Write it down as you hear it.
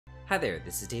Hi there,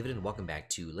 this is David and welcome back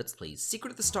to Let's Play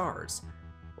Secret of the Stars.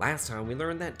 Last time we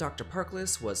learned that Dr.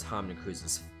 Parkless was Hamna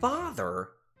Cruz's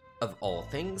father, of all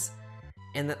things,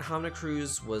 and that Hamna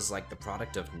Cruz was like the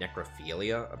product of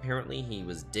necrophilia, apparently. He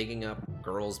was digging up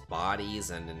girls'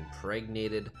 bodies and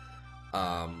impregnated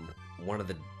one of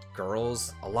the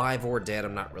girls, alive or dead,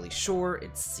 I'm not really sure.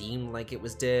 It seemed like it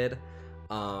was dead,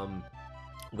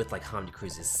 with like Hamna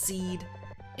Cruz's seed,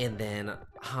 and then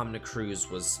Hamna Cruz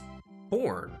was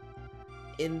born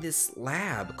in this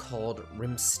lab called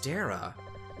Rimstera,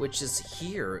 which is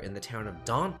here in the town of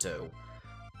Danto.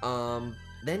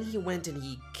 Then he went and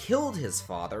he killed his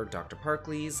father, Dr.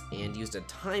 Parkless, and used a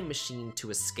time machine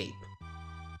to escape.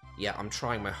 Yeah, I'm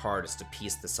trying my hardest to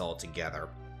piece this all together.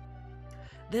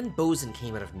 Then Bosun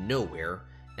came out of nowhere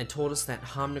and told us that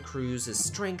Hamna Cruz's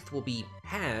strength will be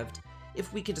halved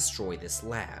if we can destroy this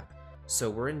lab. So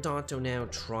we're in Danto now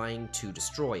trying to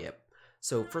destroy it.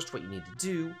 So first what you need to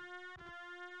do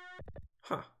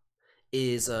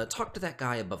is talk to that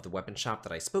guy above the weapon shop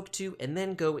that I spoke to, and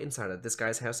then go inside of this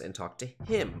guy's house and talk to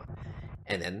him.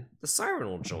 And then the siren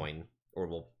will join, or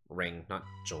will ring, not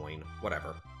join,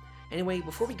 whatever. Anyway,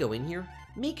 before we go in here,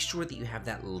 make sure that you have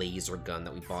that laser gun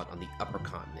that we bought on the upper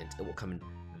continent. It will come in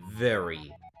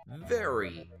very,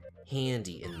 very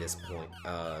handy in this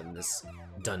in this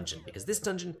dungeon, because this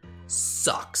dungeon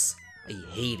sucks. I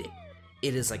hate it.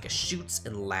 It is like a chutes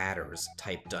and ladders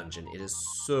type dungeon. It is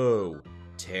so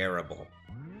terrible.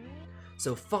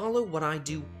 So follow what I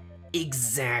do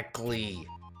exactly.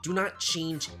 Do not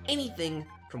change anything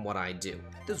from what I do.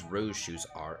 Those rose shoes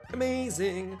are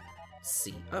amazing. Let's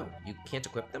see. Oh, you can't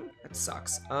equip them? That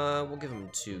sucks. We'll give them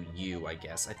to you, I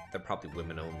guess. They're probably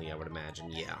women only, I would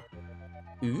imagine. Yeah.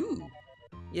 Ooh.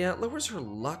 Yeah, it lowers her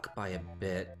luck by a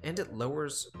bit, and it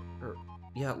lowers her...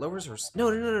 Yeah, it lowers her...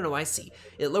 No, I see.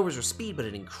 It lowers her speed, but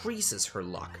it increases her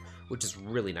luck, which is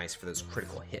really nice for those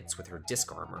critical hits with her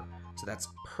disc armor. So that's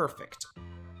perfect.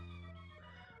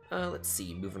 Let's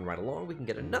see. Moving right along, we can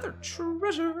get another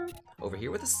treasure over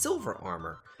here with a silver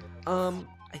armor.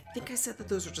 I think I said that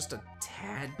those are just a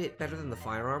tad bit better than the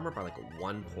fire armor by like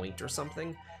 1 point or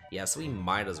something. Yeah, so we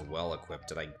might as well equip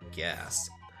it, I guess.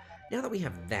 Now that we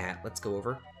have that, let's go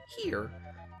over here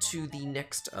to the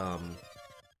next,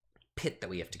 pit that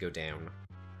we have to go down.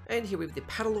 And here we have the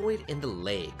paddleoid and the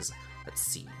legs. Let's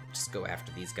see, just go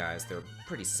after these guys. They're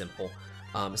pretty simple,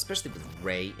 especially with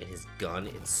Ray and his gun.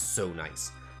 It's so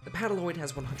nice. The paddleoid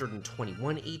has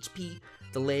 121 HP.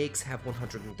 The legs have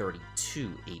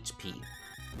 132 HP.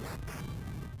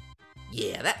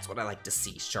 Yeah, that's what I like to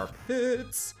see, sharp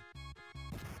hits.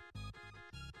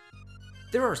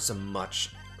 There are some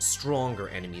much stronger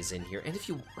enemies in here, and if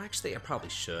you... Actually, I probably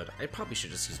should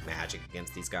just use magic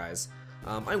against these guys.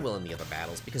 I will in the other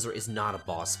battles, because there is not a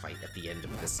boss fight at the end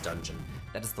of this dungeon.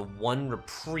 That is the one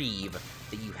reprieve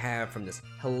that you have from this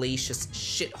hellacious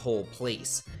shithole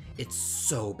place. It's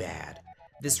so bad.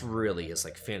 This really is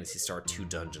like Phantasy Star 2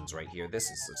 dungeons right here. This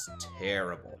is just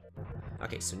terrible.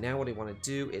 Okay, so now what I want to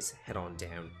do is head on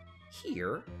down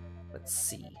here. Let's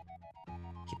see.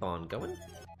 Keep on going.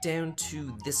 Down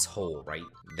to this hole right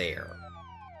there.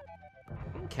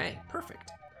 Okay,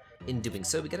 perfect. In doing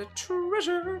so, we get a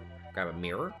treasure. Grab a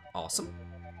mirror. Awesome.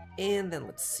 And then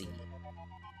let's see.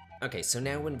 Okay, so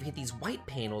now when we hit these white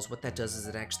panels, what that does is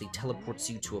it actually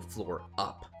teleports you to a floor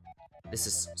up. This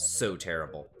is so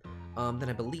terrible. Then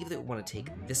I believe that we want to take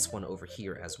this one over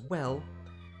here as well,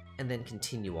 and then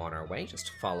continue on our way,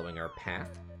 just following our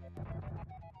path.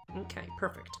 Okay,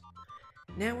 perfect.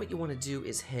 Now what you want to do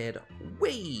is head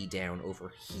way down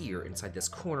over here inside this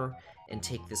corner and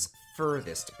take this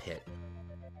furthest pit.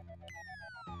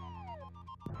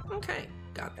 Okay,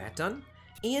 got that done.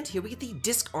 And here we get the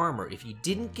disc armor. If you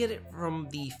didn't get it from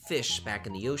the fish back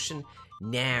in the ocean,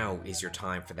 now is your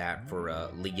time for that for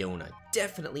Leona.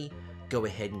 Definitely go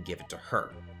ahead and give it to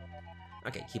her.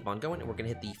 Okay, keep on going, and we're going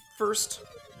to hit the first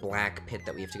black pit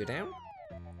that we have to go down.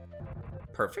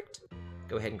 Perfect.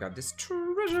 Go ahead and grab this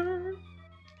treasure.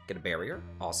 Get a barrier.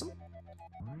 Awesome.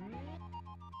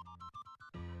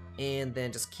 And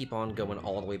then just keep on going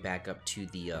all the way back up to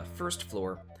the first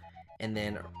floor, and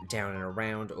then down and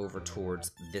around over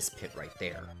towards this pit right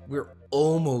there. We're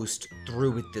almost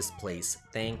through with this place.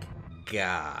 Thank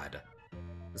God.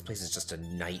 This place is just a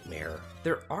nightmare.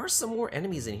 There are some more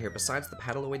enemies in here besides the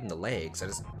paddleoid and the legs. I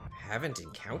just haven't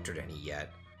encountered any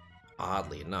yet,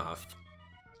 oddly enough.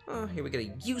 Oh, here we get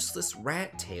a useless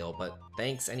rat tail, but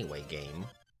thanks anyway, game.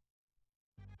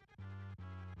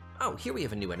 Oh, here we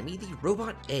have a new enemy, the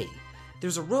Robot A.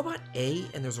 There's a Robot A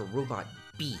and there's a Robot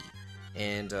B.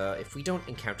 And if we don't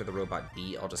encounter the Robot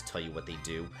B, I'll just tell you what they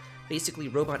do. Basically,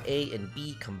 Robot A and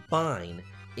B combine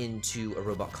into a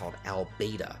robot called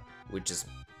Albeta, which is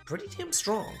pretty damn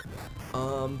strong.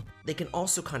 They can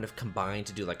also kind of combine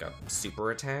to do like a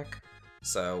super attack.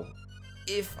 So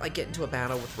if I get into a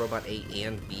battle with Robot A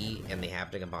and B and they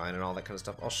have to combine and all that kind of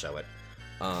stuff, I'll show it.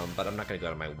 But I'm not going to go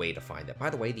out of my way to find it. By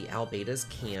the way, the Albetas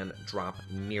can drop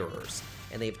mirrors,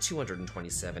 and they have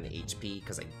 227 HP,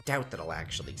 because I doubt that I'll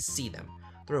actually see them.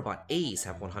 The Robot A's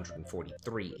have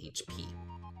 143 HP.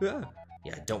 Yeah,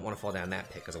 I don't want to fall down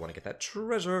that pit, because I want to get that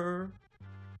treasure.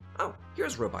 Oh,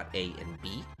 here's Robot A and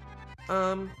B.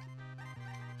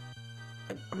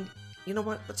 You know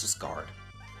what? Let's just guard.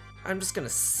 I'm just going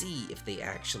to see if they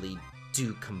actually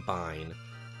do combine.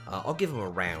 I'll give them a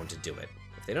round to do it.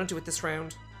 If they don't do it this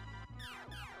round...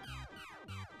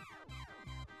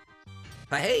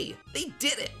 Hey! They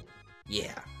did it!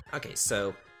 Yeah. Okay,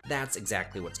 so that's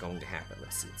exactly what's going to happen.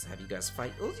 Let's see. Let's have you guys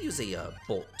fight. Let's use a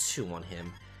Bolt 2 on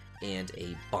him and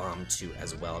a Bomb 2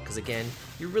 as well, because again,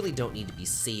 you really don't need to be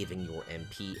saving your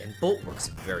MP, and Bolt works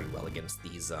very well against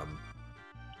these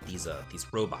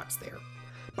robots there.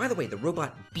 By the way, the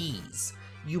Robot Bees,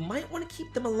 you might want to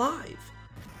keep them alive,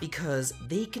 because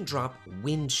they can drop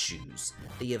wind shoes.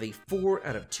 They have a 4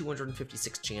 out of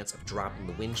 256 chance of dropping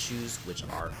the wind shoes, which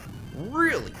are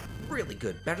really, really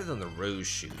good, better than the rose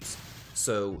shoes.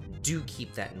 So do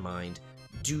keep that in mind.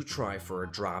 Do try for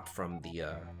a drop from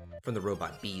the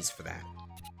Robot Bees for that.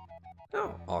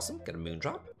 Oh, awesome, got a moon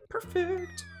drop,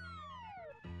 perfect.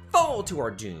 Fall to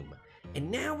our doom. And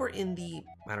now we're in the,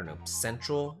 I don't know,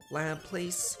 central lab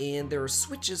place, and there are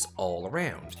switches all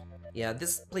around. Yeah,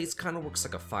 this place kind of works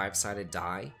like a 5-sided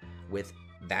die, with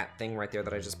that thing right there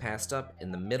that I just passed up,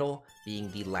 in the middle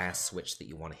being the last switch that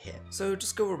you want to hit. So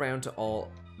just go around to all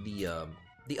the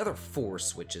other 4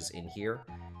 switches in here,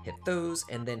 hit those,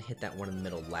 and then hit that one in the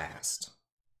middle last.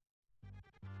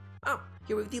 Oh,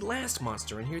 here we have the last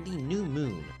monster in here, the New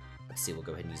Moon. Let's see, we'll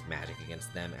go ahead and use magic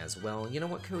against them as well. You know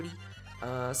what, Cody?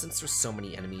 Since there's so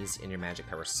many enemies and your magic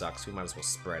power sucks, we might as well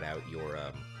spread out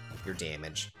your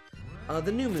damage.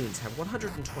 The New Moons have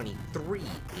 123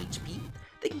 HP.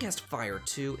 They can cast Fire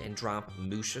too and drop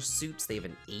Musha suits. They have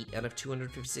an 8 out of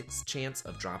 256 chance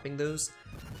of dropping those.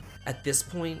 At this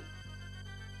point,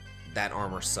 that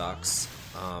armor sucks.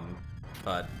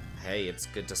 But hey, it's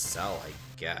good to sell, I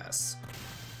guess.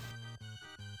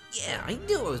 Yeah, I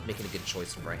knew I was making a good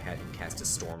choice whenever I had him cast a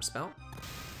Storm spell.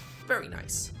 Very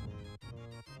nice.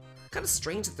 Kind of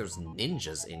strange that there's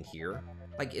ninjas in here.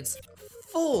 Like, it's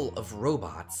full of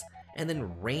robots, and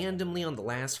then randomly on the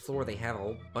last floor they have a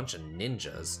whole bunch of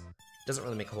ninjas. Doesn't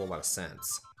really make a whole lot of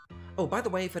sense. Oh, by the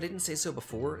way, if I didn't say so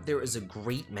before, there is a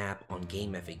great map on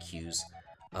Game FAQs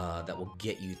that will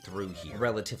get you through here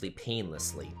relatively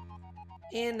painlessly.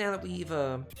 And now that we've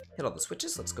hit all the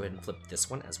switches, let's go ahead and flip this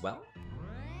one as well.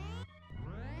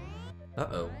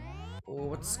 Uh-oh.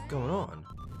 What's going on?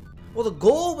 Well, the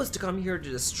goal was to come here to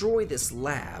destroy this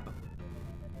lab.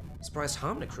 Surprised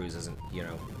Homnicruise isn't, you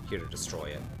know, here to destroy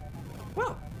it.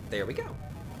 Well, there we go.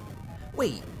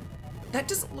 Wait, that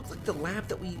doesn't look like the lab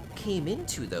that we came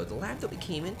into, though. The lab that we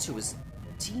came into is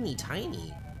teeny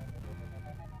tiny.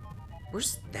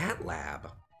 Where's that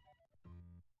lab?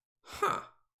 Huh.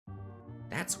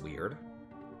 That's weird.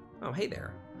 Oh, hey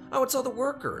there. Oh, it's all the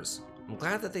workers. I'm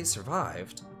glad that they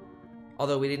survived.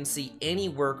 Although we didn't see any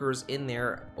workers in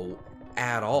there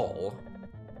at all.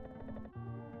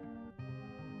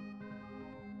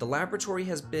 The laboratory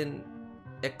has been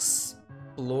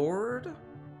explored?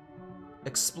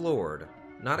 Explored.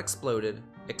 Not exploded,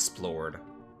 explored.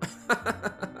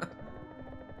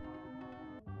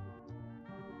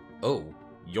 Oh,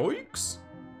 yikes.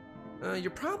 You're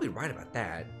probably right about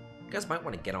that. You guys might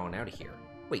want to get on out of here.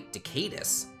 Wait,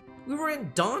 Decatus? We were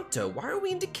in Danto. Why are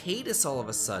we in Decatus all of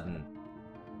a sudden?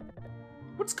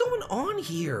 What's going on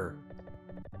here?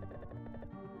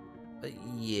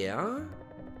 Yeah?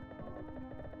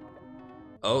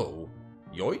 Oh,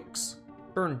 yoinks.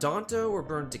 Burn Danto or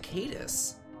burn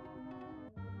Decatus?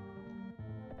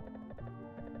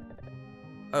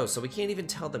 Oh, so we can't even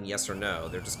tell them yes or no.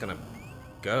 They're just gonna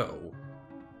go.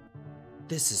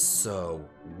 This is so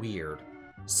weird.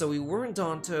 So we were in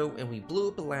Danto and we blew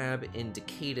up a lab in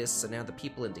Decatus, so now the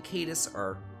people in Decatus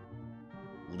are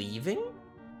leaving?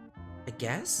 I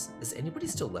guess? Is anybody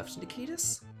still left in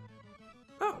Decatus?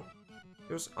 Oh,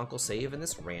 there's Uncle Save and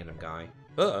this random guy.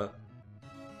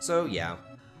 So yeah,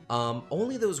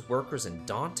 only those workers in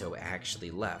Danto actually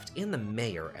left, and the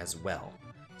mayor as well.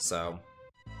 So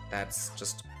that's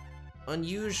just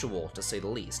unusual to say the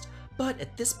least. But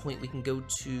at this point we can go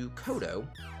to Kodo,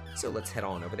 so let's head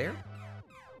on over there.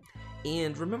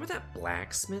 And remember that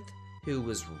blacksmith who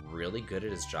was really good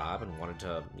at his job and wanted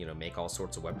to, you know, make all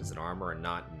sorts of weapons and armor and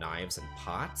not knives and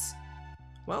pots?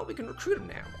 Well, we can recruit him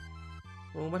now.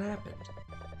 Well, what happened?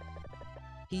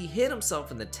 He hid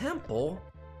himself in the temple?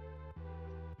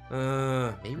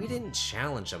 Maybe we didn't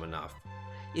challenge him enough.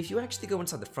 If you actually go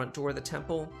inside the front door of the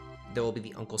temple, there will be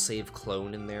the Uncle Save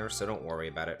clone in there, so don't worry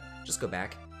about it. Just go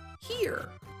back here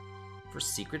for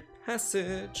secret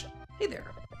passage. Hey there.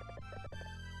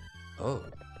 Oh.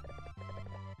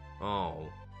 Oh.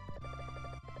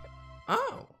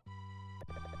 Oh.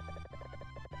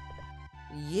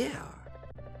 Yeah.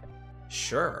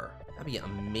 Sure. That'd be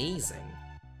amazing.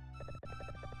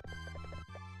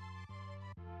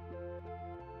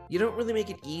 You don't really make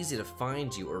it easy to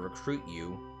find you or recruit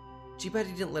you. Too bad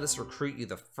he didn't let us recruit you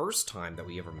the first time that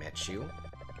we ever met you.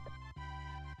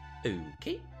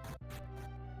 Okay.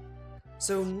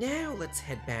 So now let's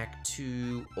head back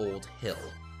to Old Hill.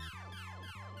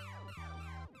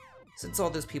 Since all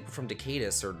those people from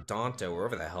Decatus or Danto, or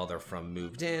wherever the hell they're from,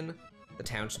 moved in, the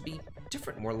town should be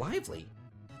different, more lively.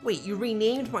 Wait, you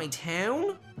renamed my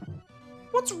town?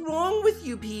 What's wrong with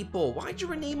you people? Why'd you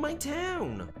rename my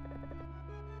town?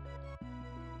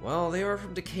 Well, they are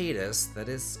from Decatus. That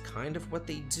is kind of what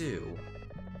they do.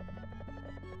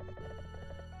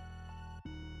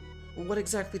 Well, what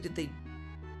exactly did they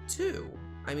do?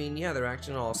 I mean, yeah, they're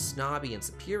acting all snobby and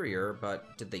superior,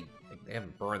 but did they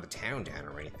haven't burned the town down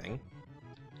or anything.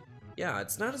 Yeah,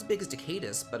 it's not as big as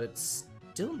Decatus, but it's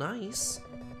still nice.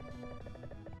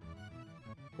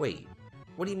 Wait,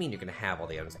 what do you mean you're gonna have all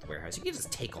the items at the warehouse? You can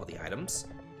just take all the items.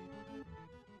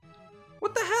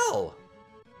 What the hell?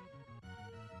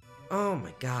 Oh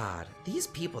my god, these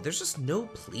people, there's just no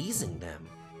pleasing them.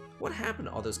 What happened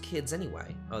to all those kids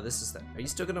anyway? Oh, this is the... Are you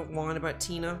still gonna whine about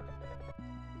Tina?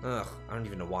 Ugh, I don't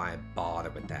even know why I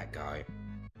bothered with that guy.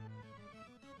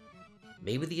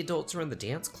 Maybe the adults are in the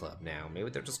dance club now. Maybe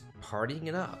they're just partying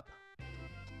it up.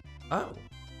 Oh.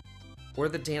 Or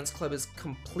the dance club is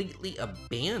completely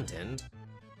abandoned.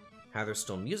 How there's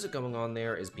still music going on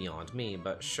there is beyond me,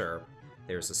 but sure.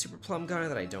 There's a super plum guy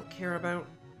that I don't care about.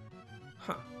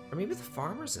 Huh. Or maybe the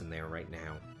farmer's in there right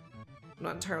now. I'm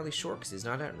not entirely sure because he's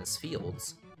not out in his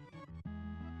fields.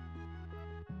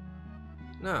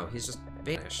 No, he's just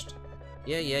vanished.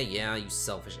 Yeah, you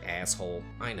selfish asshole.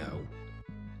 I know.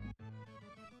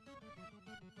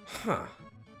 Huh.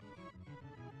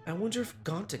 I wonder if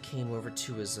Gonta came over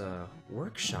to his,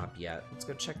 workshop yet. Let's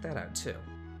go check that out, too.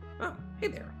 Oh, hey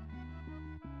there.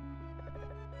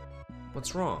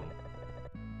 What's wrong?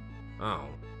 Oh.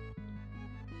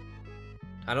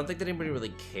 I don't think that anybody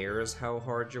really cares how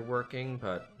hard you're working,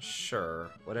 but sure,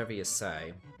 whatever you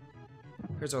say.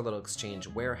 Here's our little exchange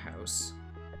warehouse.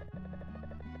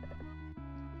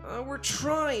 We're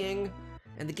trying,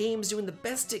 and the game's doing the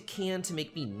best it can to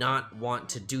make me not want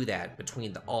to do that,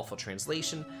 between the awful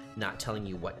translation, not telling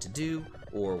you what to do,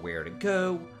 or where to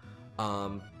go.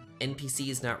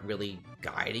 NPCs not really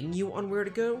guiding you on where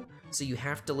to go, so you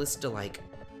have to listen to, like,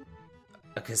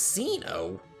 a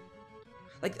casino?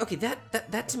 Like, okay,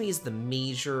 that to me is the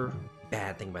major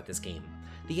bad thing about this game.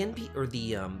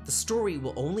 The story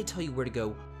will only tell you where to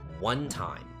go one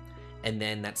time, and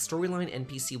then that storyline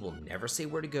NPC will never say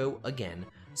where to go again.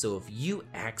 So if you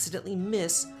accidentally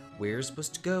miss where you're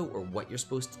supposed to go or what you're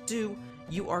supposed to do,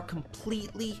 you are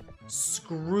completely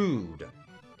screwed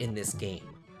in this game.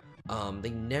 They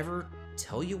never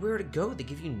tell you where to go. They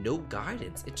give you no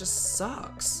guidance. It just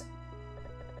sucks.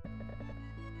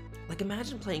 Like,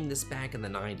 imagine playing this back in the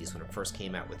 90s when it first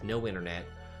came out with no internet,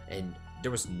 and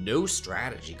there was no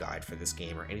strategy guide for this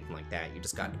game or anything like that. You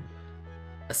just got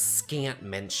a scant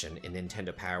mention in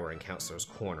Nintendo Power and Counselor's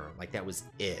Corner. Like, that was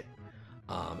it.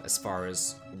 As far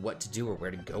as what to do or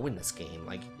where to go in this game.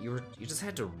 Like, you just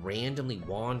had to randomly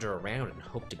wander around and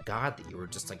hope to God that you were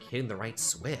just, like, hitting the right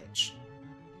switch.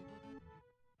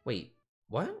 Wait,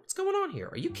 what? What's going on here?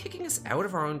 Are you kicking us out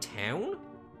of our own town?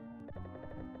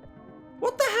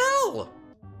 What the hell?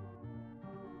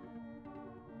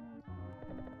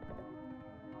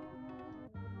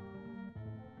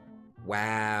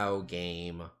 Wow,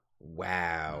 game.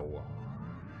 Wow.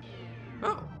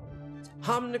 Oh.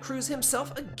 Homnicruise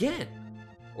himself again.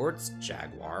 Or it's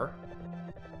Jaguar.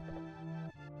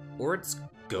 Or it's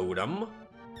Godam.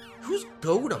 Who's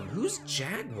Godam? Who's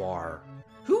Jaguar?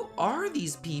 Who are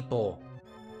these people?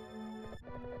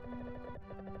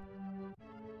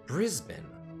 Brisbane.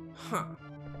 Huh.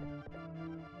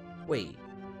 Wait,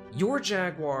 you're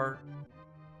Jaguar,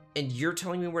 and you're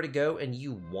telling me where to go, and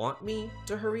you want me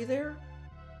to hurry there?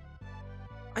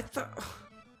 I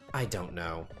don't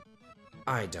know.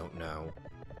 I don't know.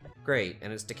 Great,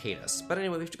 and it's Decatus. But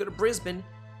anyway, we have to go to Brisbane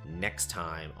next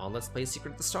time on Let's Play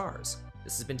Secret of the Stars.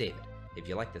 This has been David. If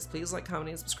you like this, please like, comment,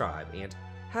 and subscribe, and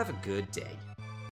have a good day.